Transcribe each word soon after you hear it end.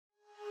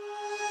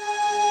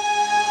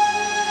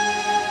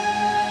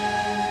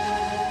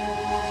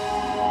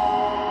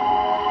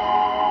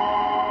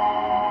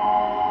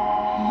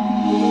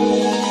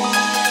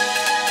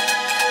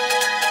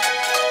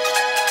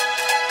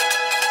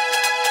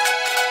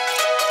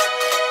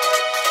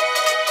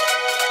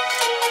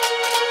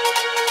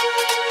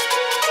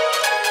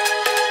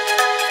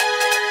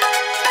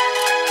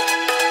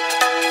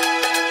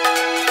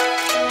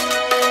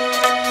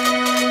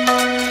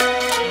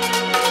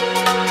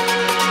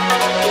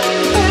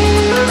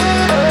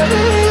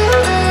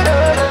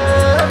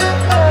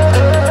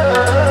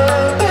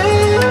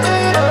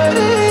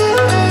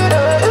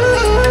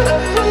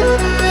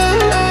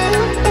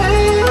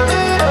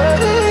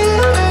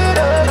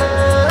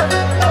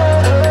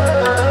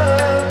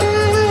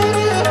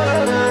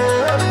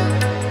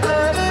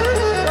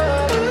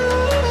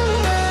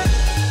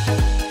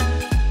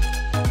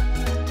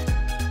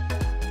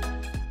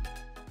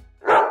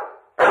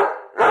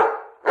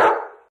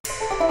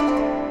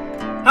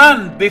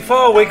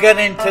Before we get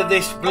into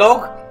this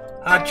vlog,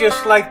 I'd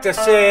just like to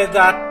say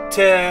that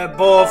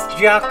both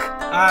Jack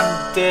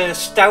and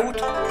Stout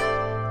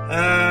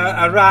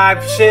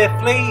arrived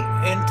safely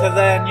into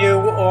their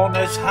new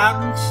owner's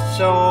hands.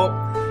 So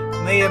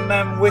me and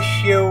Mem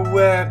wish you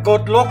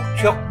good luck,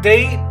 Chok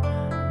Dee,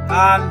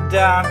 and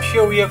I'm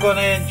sure you're going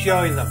to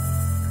enjoy them.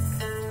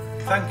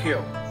 Thank you.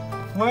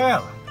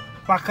 Well,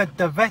 back at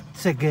the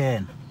vets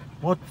again.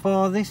 What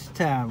for this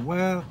time?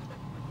 Well,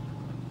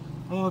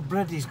 old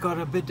Breddy's got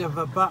a bit of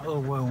a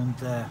battle wound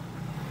there.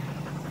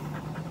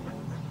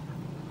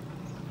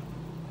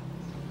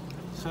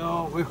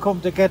 So we've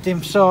come to get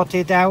him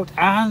sorted out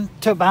and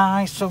to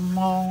buy some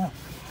more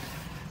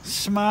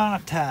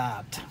Smart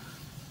Hard.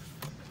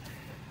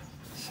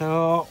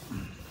 So,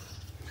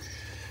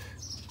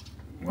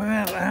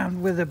 well,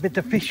 and with a bit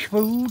of fish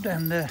food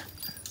and a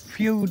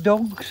few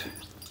dogs.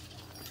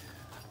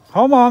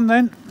 Come on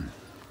then.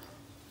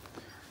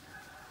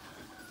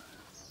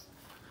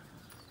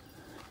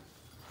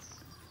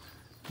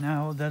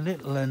 Now the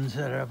little ones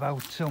are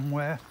about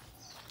somewhere.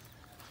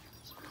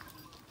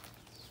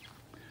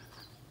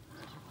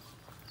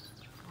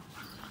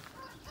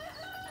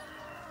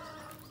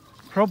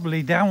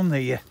 Probably down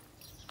there.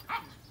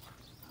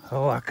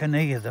 Oh, I can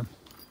hear them.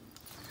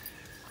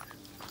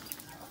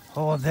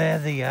 Oh, there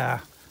they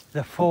are.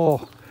 The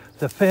four.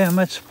 The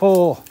famous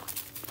four.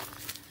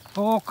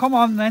 Oh, come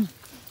on then.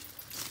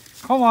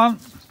 Come on.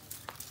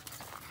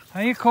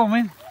 Are you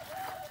coming?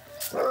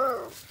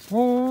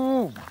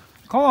 Whoa.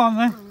 Come on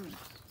then.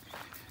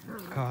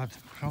 God,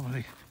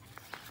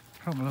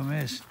 problem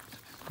is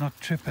not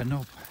tripping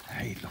up.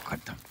 Hey, look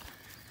at them.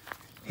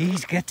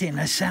 He's getting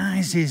a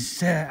size,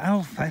 is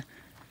Alpha.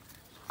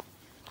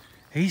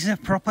 He's a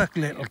proper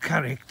little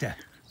character.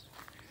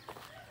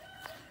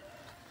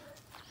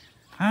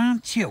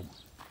 Aren't you?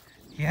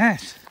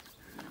 Yes.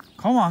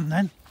 Come on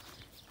then.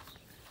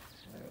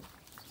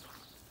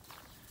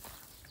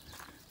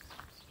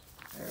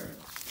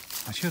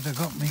 I should have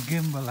got my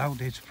gimbal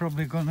out. It's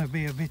probably going to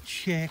be a bit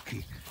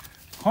shaky.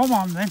 Come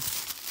on then.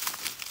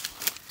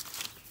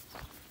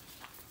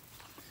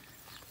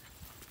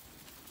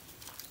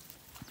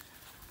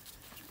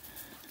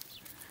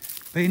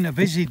 Been a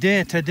busy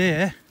day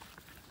today.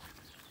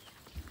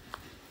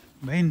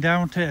 Been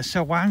down to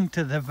Sawang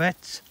to the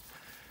vets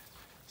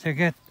to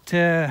get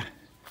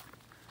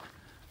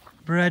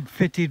Brad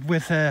fitted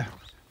with a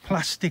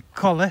plastic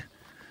collar,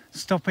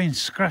 stopping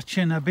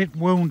scratching a bit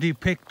wound he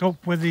picked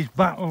up with his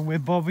battle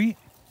with Bobby.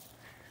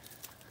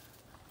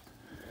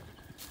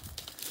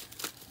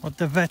 But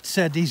the vet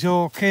said he's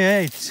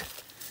okay, it's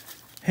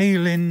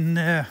healing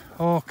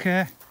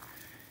okay.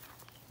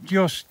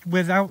 Just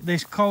without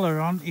this collar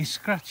on, he's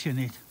scratching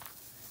it.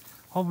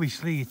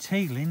 Obviously it's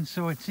healing,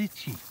 so it's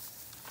itchy.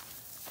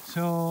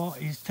 So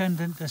he's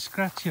tending to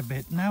scratch a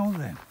bit now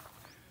then.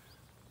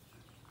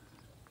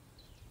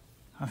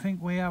 I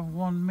think we have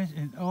one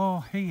missing.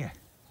 Oh, here.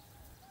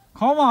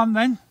 Come on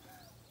then.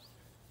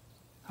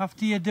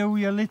 After you do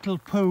your little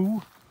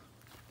poo.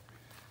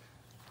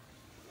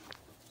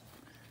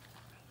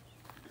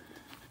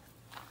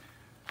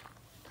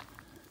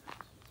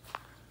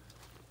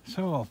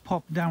 So I'll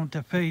pop down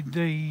to feed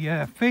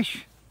the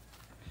fish.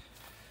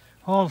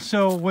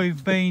 Also,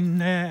 we've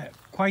been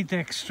quite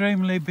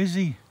extremely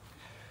busy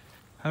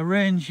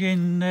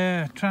arranging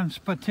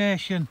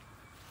transportation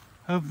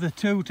of the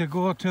two to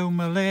go to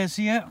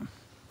Malaysia.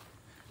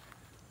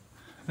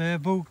 They're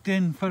booked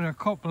in for a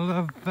couple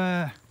of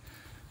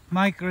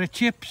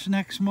microchips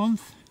next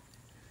month.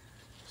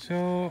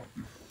 So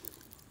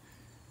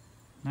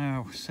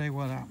now see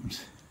what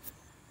happens.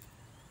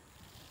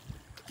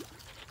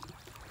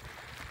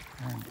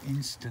 And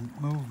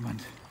instant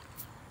movement.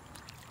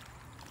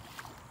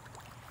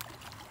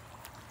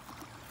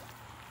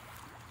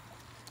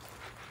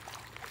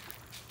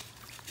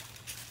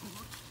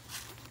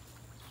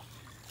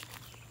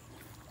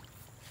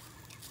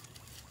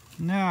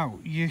 Now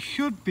you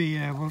should be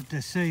able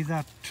to see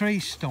that tree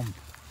stump.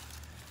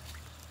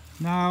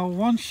 Now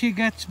once she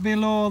gets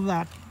below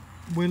that,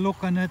 we're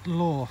looking at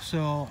low,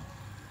 so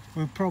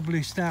we'll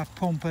probably start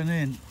pumping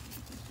in.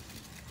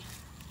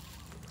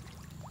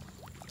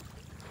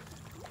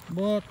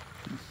 But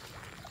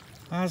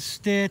as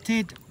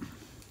stated,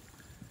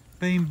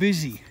 been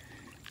busy,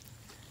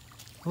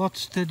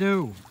 lots to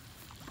do.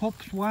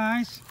 Pups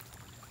wise,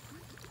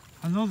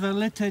 another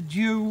litter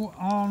due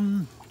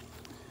on,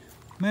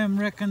 Mem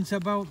reckons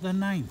about the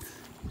 9th.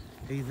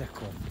 Either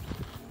come.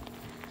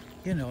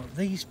 You know,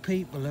 these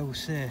people who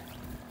say,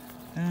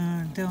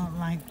 don't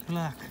like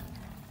black,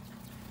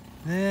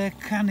 they're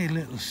canny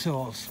little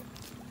souls.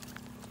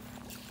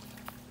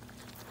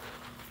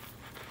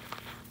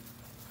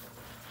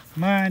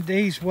 Mind,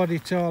 these what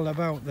it's all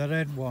about, the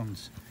red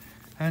ones.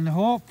 And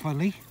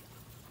hopefully,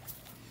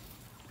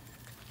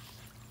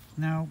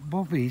 now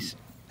Bobby's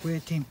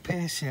waiting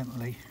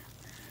patiently.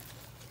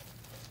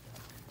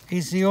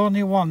 He's the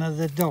only one of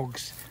the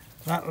dogs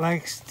that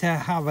likes to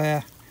have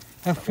a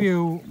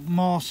few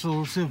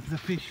morsels of the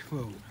fish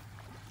food.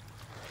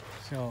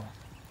 So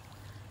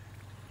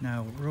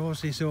Now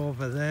Rosie's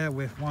over there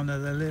with one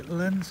of the little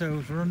ones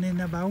who's running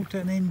about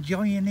and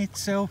enjoying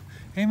itself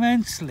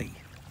immensely.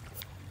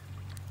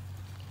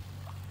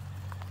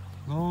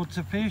 Loads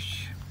of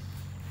fish.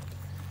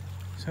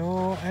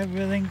 So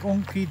everything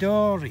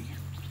hunky-dory.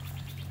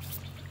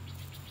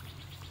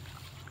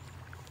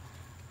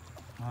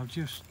 I'll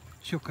just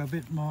chuck a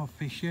bit more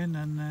fish in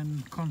and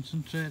then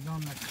concentrate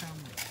on the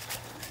camera.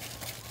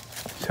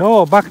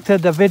 So back to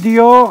the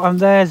video, and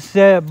there's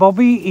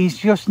Bobby. He's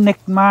just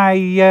nicked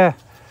my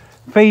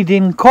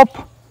feeding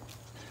cup,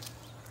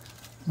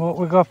 but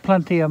we've got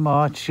plenty of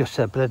more. It's just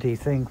a bloody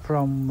thing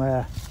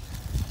from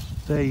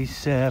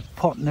these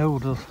pot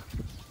noodles.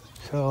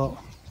 So,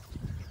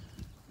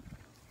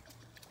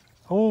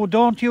 oh,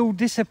 don't you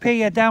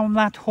disappear down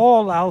that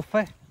hole,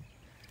 Alpha.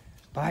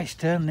 By's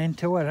turning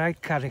into a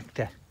right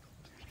character.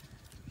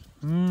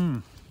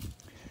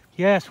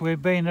 Yes,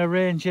 we've been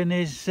arranging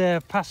his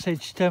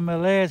passage to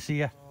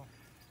Malaysia.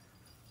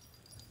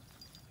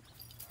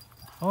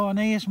 Oh, and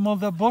here's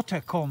Mother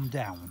Butter come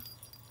down.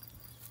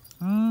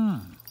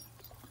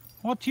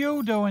 What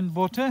you doing,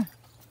 Butter?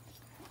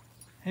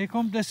 You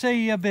come to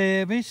see your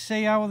babies,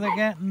 see how they're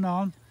getting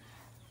on.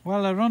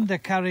 Well, her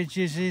undercarriage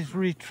is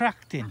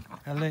retracting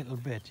a little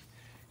bit.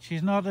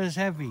 She's not as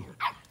heavy.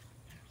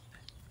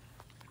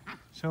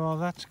 So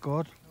that's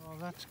good.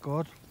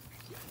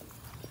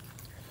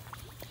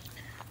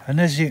 And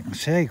as you can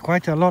see,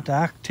 quite a lot of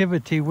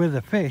activity with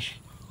the fish.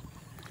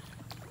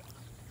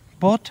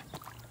 But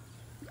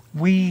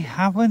we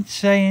haven't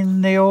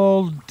seen the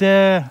old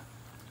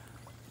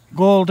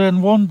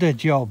golden wonder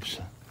jobs.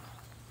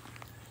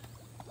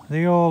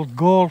 The old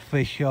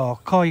goldfish or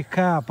koi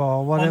carp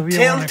or whatever you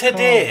want to call it. Until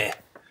today.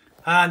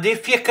 And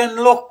if you can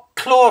look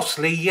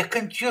closely, you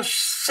can just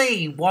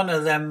see one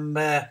of them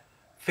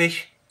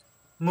fish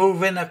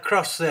moving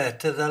across there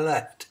to the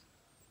left.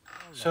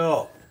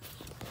 So,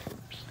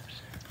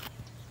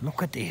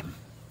 look at him.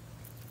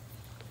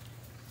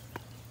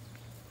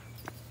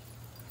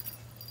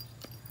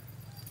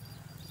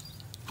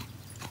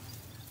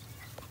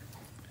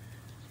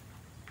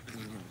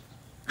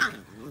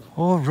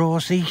 Oh,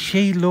 Rosie,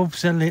 she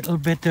loves a little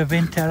bit of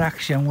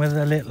interaction with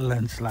the little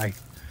ones, like.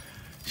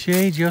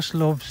 She just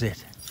loves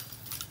it.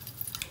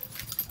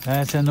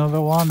 There's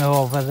another one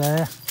over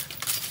there,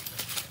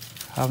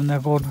 having a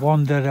good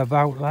wander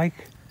about,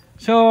 like.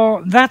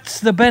 So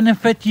that's the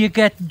benefit you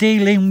get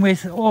dealing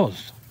with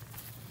us.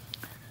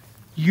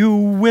 You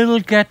will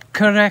get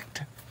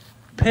correct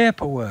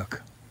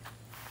paperwork.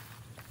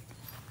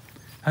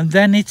 And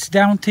then it's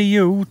down to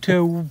you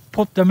to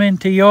put them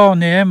into your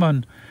name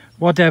and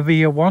whatever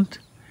you want.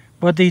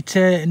 But it's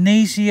an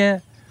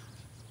easier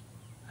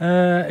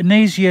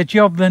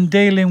job than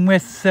dealing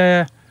with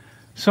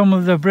some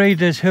of the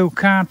breeders who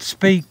can't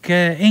speak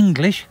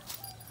English.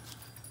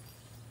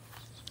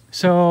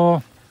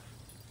 So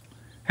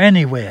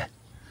anyway,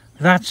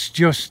 that's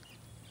just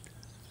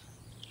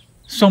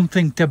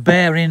something to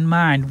bear in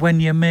mind when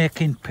you're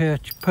making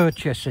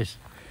purchases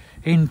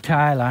in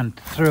Thailand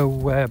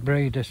through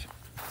breeders.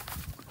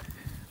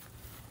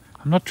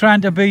 I'm not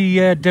trying to be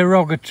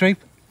derogatory,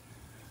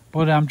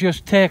 but I'm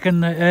just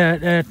telling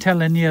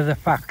you the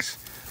facts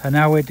and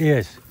how it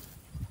is,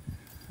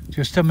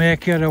 just to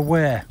make you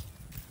aware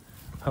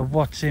of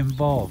what's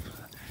involved.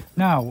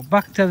 Now,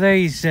 back to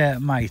these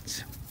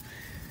mates.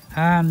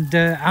 And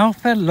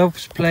Alpha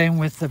loves playing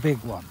with the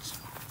big ones.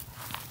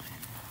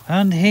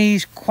 And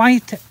he's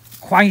quite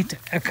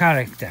a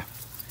character.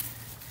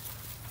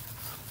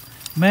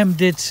 Mem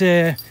did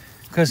say,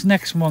 because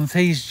next month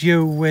he's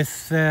due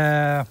with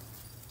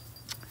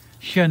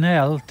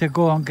Chanel to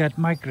go and get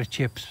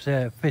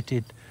microchips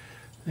fitted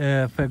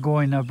for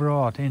going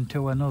abroad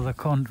into another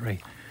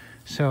country.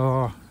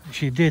 So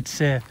she did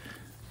say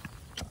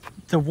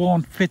they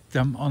won't fit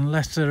them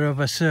unless they're of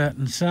a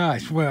certain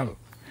size. Well,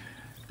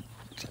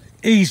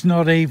 he's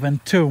not even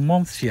 2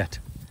 months yet.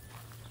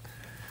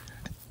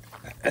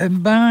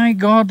 And by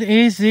God,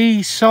 is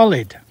he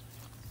solid?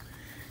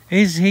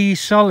 Is he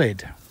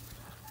solid?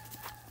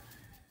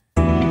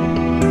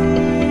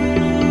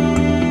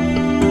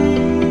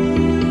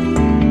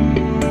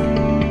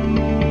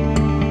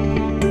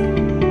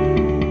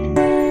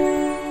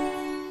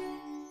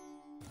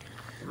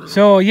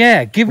 So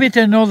yeah, give it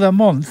another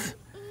month.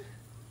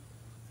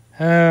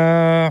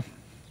 In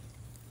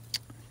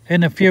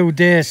a few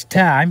days'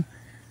 time.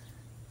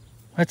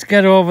 Let's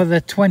get over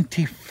the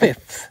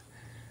 25th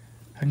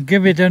and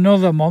give it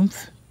another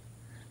month.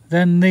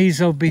 Then these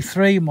will be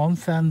 3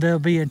 months and they'll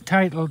be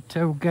entitled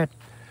to get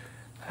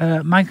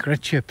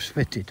microchips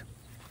fitted.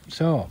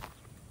 So,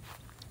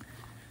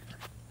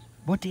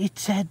 but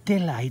it's a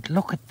delight.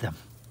 Look at them.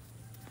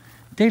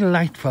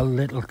 Delightful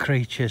little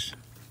creatures.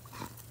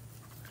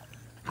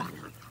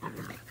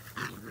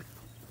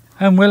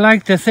 And we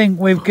like to think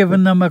we've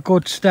given them a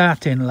good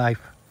start in life.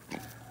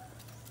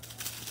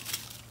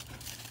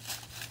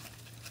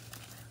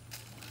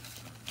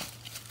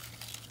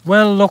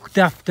 Well looked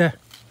after,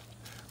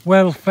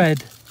 well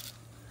fed,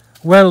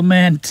 well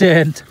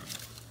maintained,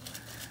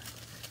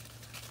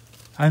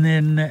 and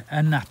in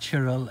a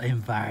natural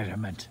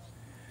environment.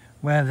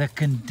 where they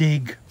can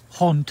dig,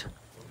 hunt,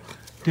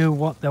 do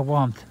what they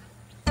want.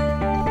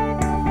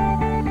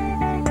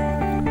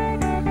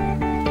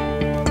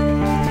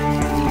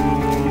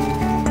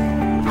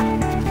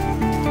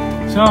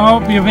 So I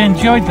hope you've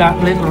enjoyed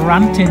that little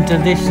rant into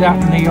this,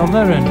 that and the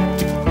other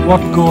and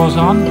what goes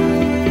on.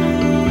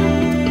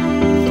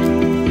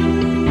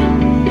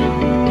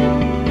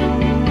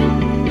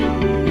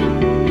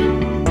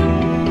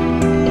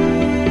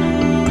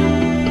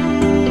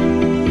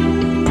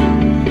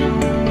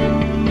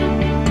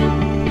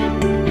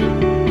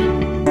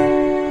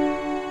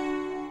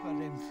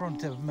 In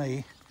front of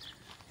me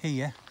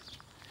here,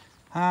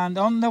 and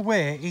on the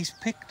way he's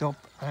picked up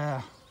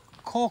a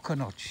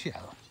coconut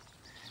shell,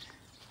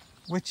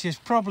 which is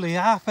probably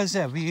half as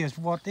heavy as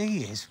what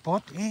he is,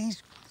 but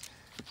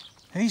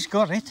he's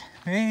got it.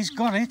 He's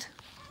got it.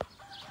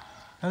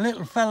 The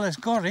little fella's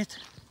got it.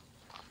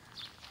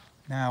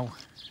 Now,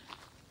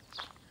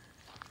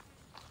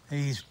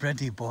 he's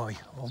Bready Boy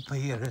up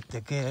here at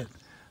the gate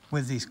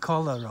with his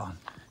collar on.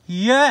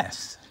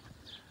 Yes!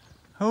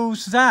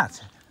 Who's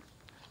that?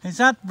 Is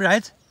that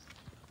Bread?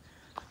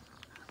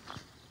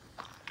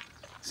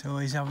 So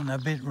he's having a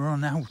bit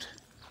run out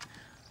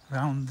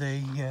round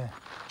the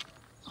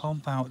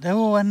compound.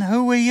 Oh, and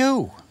who are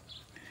you?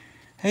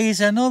 He's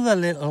another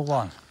little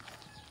one.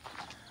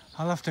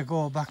 I'll have to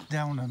go back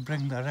down and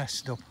bring the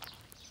rest up.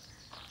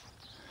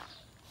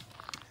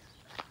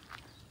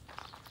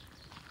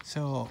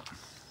 So,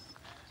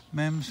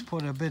 Mem's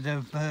put a bit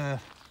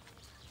of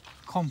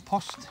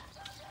compost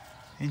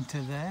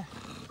into there.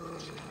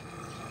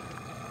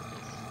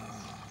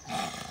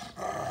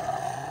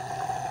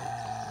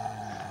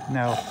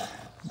 Now,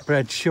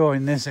 Bread's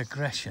showing this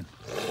aggression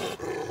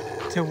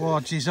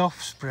towards his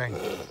offspring.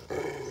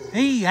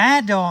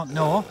 I don't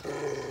know.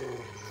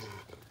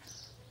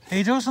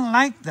 He doesn't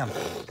like them.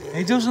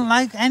 He doesn't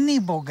like any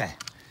bugger.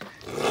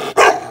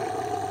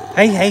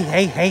 Hey, hey,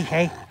 hey, hey,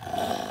 hey.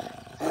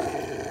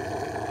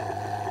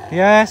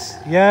 Yes,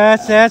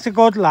 yes, there's a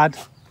good lad.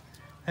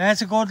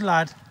 There's a good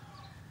lad.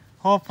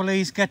 Hopefully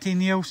he's getting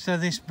used to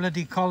this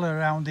bloody collar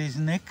around his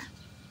neck.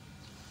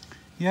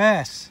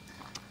 Yes.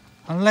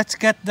 And let's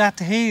get that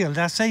healed.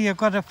 I see you've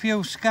got a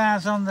few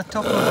scars on the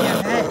top of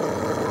your head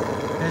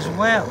as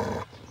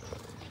well.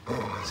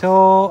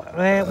 So,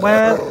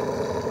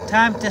 well,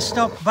 time to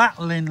stop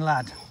battling,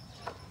 lad.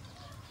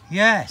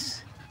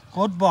 Yes,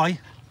 good boy.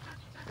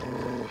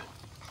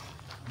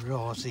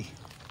 Rosie.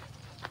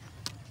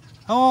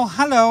 Oh,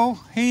 hello,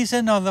 here's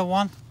another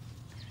one.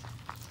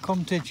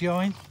 Come to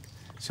join.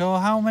 So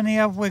how many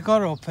have we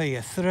got up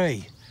here?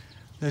 3.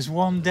 There's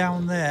one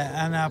down there,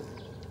 and I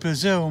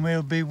presume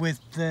he'll be with,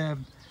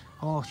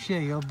 or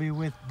she'll be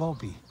with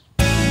Bobby.